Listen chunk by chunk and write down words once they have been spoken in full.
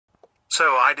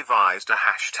So I devised a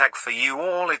hashtag for you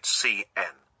all, it's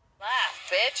CN. Laugh,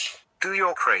 bitch. Do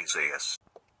your craziest.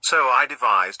 So I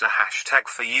devised a hashtag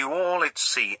for you all, it's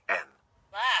CN.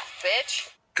 Laugh, bitch.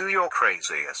 Do your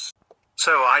craziest.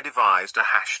 So I devised a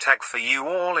hashtag for you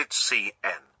all, it's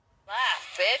CN.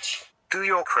 Laugh, bitch. Do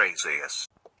your craziest.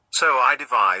 So I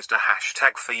devised a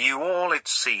hashtag for you all,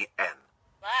 it's CN.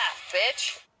 Laugh,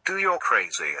 bitch. Do your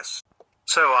craziest.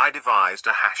 So I devised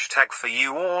a hashtag for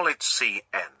you all, it's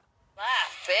CN.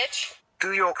 Laugh, bitch.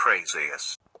 Do your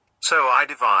craziest. So I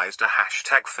devised a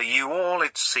hashtag for you all,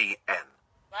 it's CN.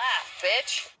 Laugh,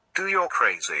 bitch. Do your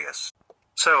craziest.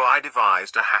 So I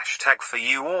devised a hashtag for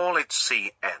you all, it's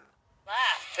CN.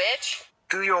 Laugh, bitch.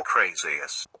 Do your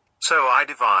craziest. So I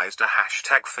devised a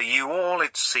hashtag for you all,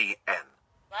 it's CN.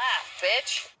 Laugh,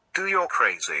 bitch. Do your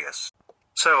craziest.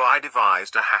 So I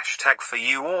devised a hashtag for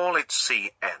you all, it's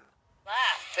CN.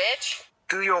 Laugh, bitch.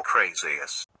 Do your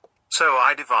craziest. So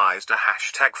I devised a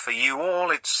hashtag for you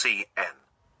all, it's CN.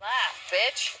 Laugh,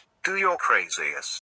 bitch. Do your craziest.